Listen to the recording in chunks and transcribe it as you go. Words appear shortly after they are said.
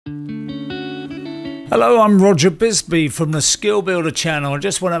Hello, I'm Roger Bisbee from the Skill Builder channel. I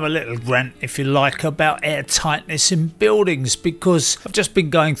just want to have a little rant, if you like, about air tightness in buildings, because I've just been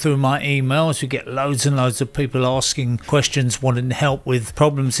going through my emails. We get loads and loads of people asking questions, wanting help with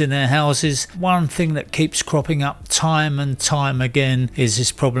problems in their houses. One thing that keeps cropping up time and time again is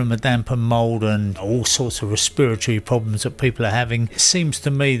this problem of damp and mould and all sorts of respiratory problems that people are having. It seems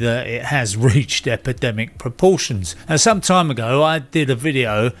to me that it has reached epidemic proportions. Now, some time ago I did a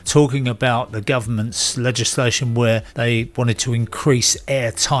video talking about the government's legislation where they wanted to increase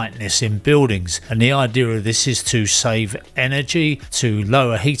air tightness in buildings, and the idea of this is to save energy, to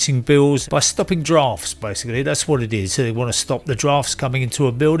lower heating bills by stopping drafts. Basically, that's what it is. So they want to stop the drafts coming into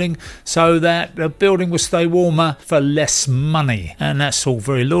a building so that the building will stay warmer for less money, and that's all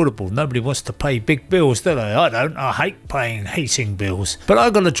very laudable. Nobody wants to pay big bills, do they? I don't. I hate paying heating bills. But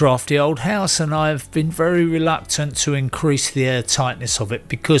I've got a drafty old house and I've been very reluctant to increase the air tightness of it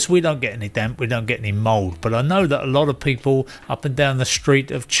because we don't get any damp, we don't get any mould. But I know that a lot of people up and down the street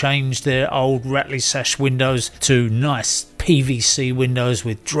have changed their old rattly sash windows to nice PVC windows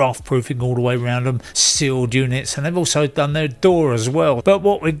with draft proofing all the way around them, sealed units, and they've also done their door as well. But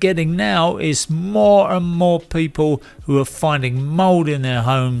what we're getting now is more and more people who are finding mould in their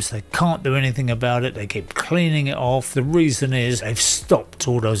homes. They can't do anything about it. They keep cleaning it off. The reason is they've stopped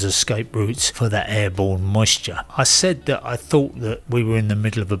all those escape routes for that airborne moisture. I said that I thought that we were in the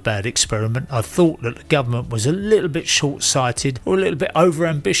middle of a bad experiment. I thought that the government was a little bit short-sighted or a little bit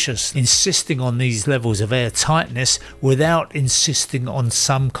over-ambitious, insisting on these levels of air tightness without insisting on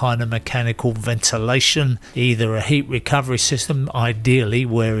some kind of mechanical ventilation, either a heat recovery system, ideally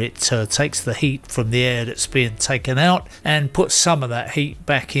where it takes the heat from the air that's being taken out and puts some of that heat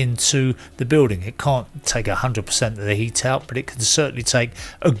back into the building. It can't take 100% of the heat out, but it can certainly take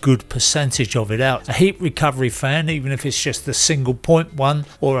a good percentage of it out. A heat recovery fan, even if it's just a single point one,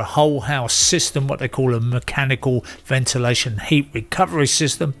 or a whole house system, what they call a mechanical ventilation heat recovery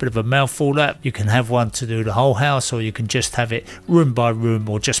system, bit of a mouthful that. You can have one to do the whole house, or you can just have it room by room,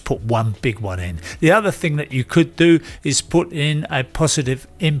 or just put one big one in. The other thing that you could do is put in a positive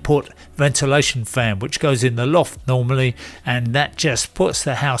input ventilation fan, which goes in the loft normally, and that just puts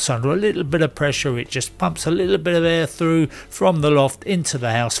the house under a little bit of pressure. It just pumps a little bit of air through from the loft into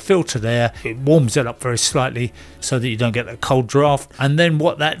the house, filtered air. It warms it up very slightly so that you don't get that cold draft, and then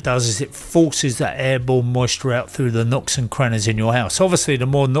what that does is it forces that airborne moisture out through the nooks and crannies in your house. Obviously, the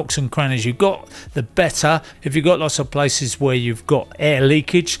more nooks and crannies you've got, the better. If you've got lots of places where you've got air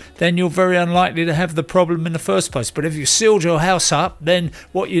leakage, then you're very unlikely to have the problem in the first place. But if you sealed your house up, then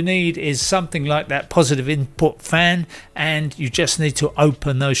what you need is something like that positive input fan, and you just need to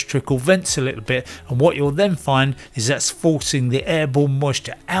open those trickle vents a little bit, and what you'll then find is that's forcing the airborne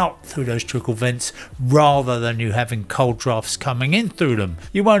moisture out through those trickle vents rather than you having cold drafts coming in through them.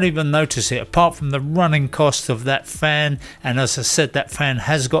 You won't even notice it, apart from the running cost of that fan. And as I said, that fan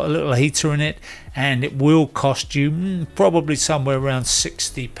has got a little heater in it, and it will cost you probably somewhere around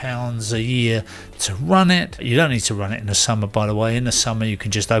 £60 a year to run it. You don't need to run it in the summer, by the way. In the summer you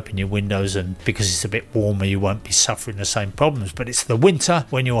can just open your windows, and because it's a bit warmer you won't be suffering the same problems. But it's the winter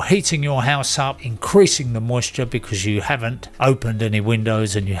when you're heating your house up, increasing the moisture because you haven't opened any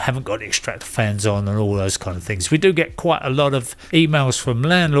windows and you haven't got extractor fans on and all those kind of things. We do get quite a lot of emails from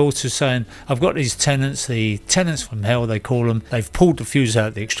landlords who are saying, I've got these tenants, the tenants from hell they call them. They've pulled the fuse out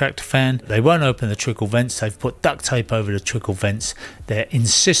of the extractor fan, they won't open the trickle vents, they've put duct tape over the trickle vents, they're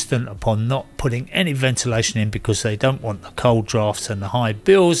insistent upon not putting any ventilation in because they don't want the cold drafts and the high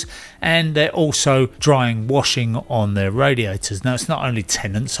bills, and they're also drying washing on their radiators. Now, it's not only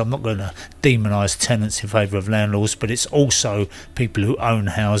tenants, I'm not going to demonise tenants in favour of landlords, but it's also people who own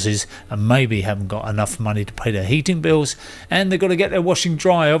houses and maybe haven't got enough money to pay their heating bills, and they've got to get their washing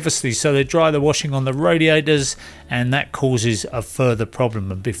dry, obviously, so they dry the washing on the radiators, and that causes a further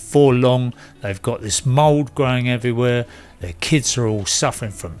problem. And before long they've got this mould growing everywhere. Their kids are all suffering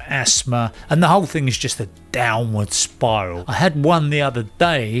from asthma, and the whole thing is just a downward spiral. I had one the other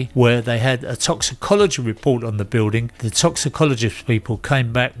day where they had a toxicology report on the building. The toxicologist people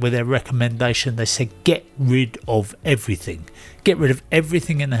came back with their recommendation. They said, get rid of everything. Get rid of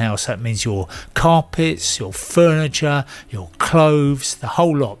everything in the house. That means your carpets, your furniture, your clothes, the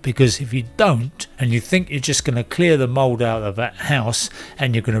whole lot. Because if you don't, and you think you're just going to clear the mould out of that house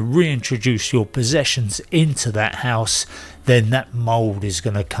and you're going to reintroduce your possessions into that house, then that mould is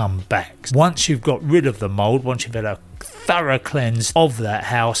going to come back. Once you've got rid of the mould, once you've had a thorough cleanse of that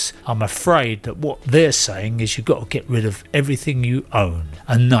house, I'm afraid that what they're saying is you've got to get rid of everything you own.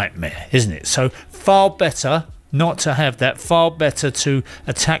 A nightmare, isn't it? So far better not to have that. Far better to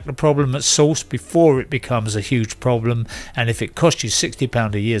attack the problem at source before it becomes a huge problem. And if it costs you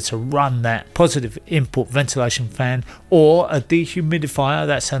 £60 a year to run that positive input ventilation fan or a dehumidifier,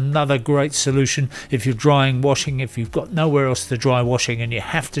 that's another great solution. If you're drying washing, if you've got nowhere else to dry washing and you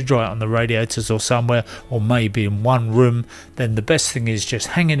have to dry it on the radiators or somewhere, or maybe in one room, then the best thing is just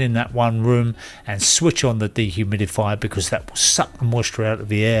hang it in that one room and switch on the dehumidifier, because that will suck the moisture out of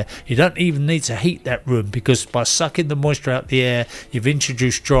the air. You don't even need to heat that room, because by sucking the moisture out of the air, you've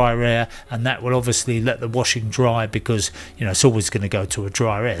introduced drier air, and that will obviously let the washing dry, because you know it's always going to go to a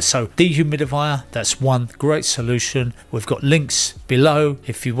drier air. So dehumidifier, that's one great solution. We've got links below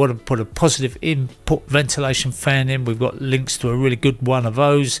if you want to put a positive input ventilation fan in. We've got links to a really good one of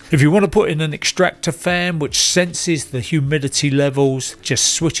those. If you want to put in an extractor fan which senses the humidity levels,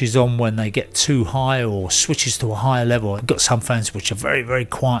 just switches on when they get too high or switches to a higher level. I've got some fans which are very, very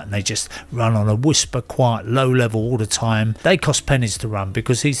quiet and they just run on a whisper quiet low level all the time. They cost pennies to run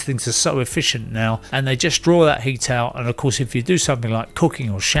because these things are so efficient now, and they just draw that heat out. And of course, if you do something like cooking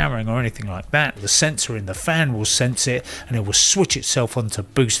or showering or anything like that, the sensor in the fan will sense it and it will switch itself on to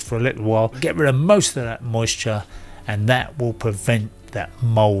boost for a little while, get rid of most of that moisture, and that will prevent that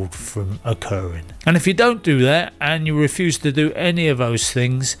mould from occurring. And if you don't do that and you refuse to do any of those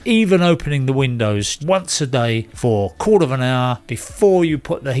things, even opening the windows once a day for a quarter of an hour before you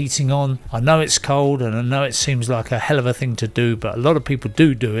put the heating on, I know it's cold and I know it seems like a hell of a thing to do, but a lot of people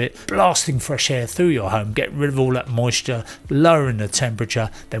do it, blasting fresh air through your home, get rid of all that moisture, lowering the temperature.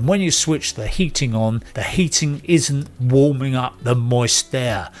 Then when you switch the heating on, the heating isn't warming up the moist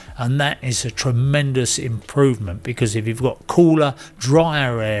air, and that is a tremendous improvement, because if you've got cooler,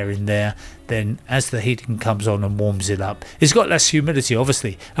 drier air in there, then as the heating comes on and warms it up, it's got less humidity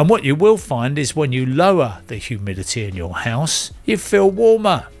obviously, and what you will find is when you lower the humidity in your house, you feel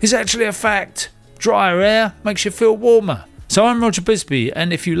warmer. It's actually a fact. Drier air makes you feel warmer. So I'm Roger Bisbee,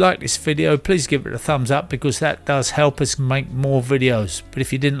 and if you like this video, please give it a thumbs up, because that does help us make more videos. But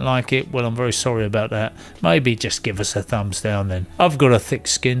if you didn't like it, well, I'm very sorry about that. Maybe just give us a thumbs down then. I've got a thick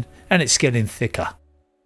skin and it's getting thicker.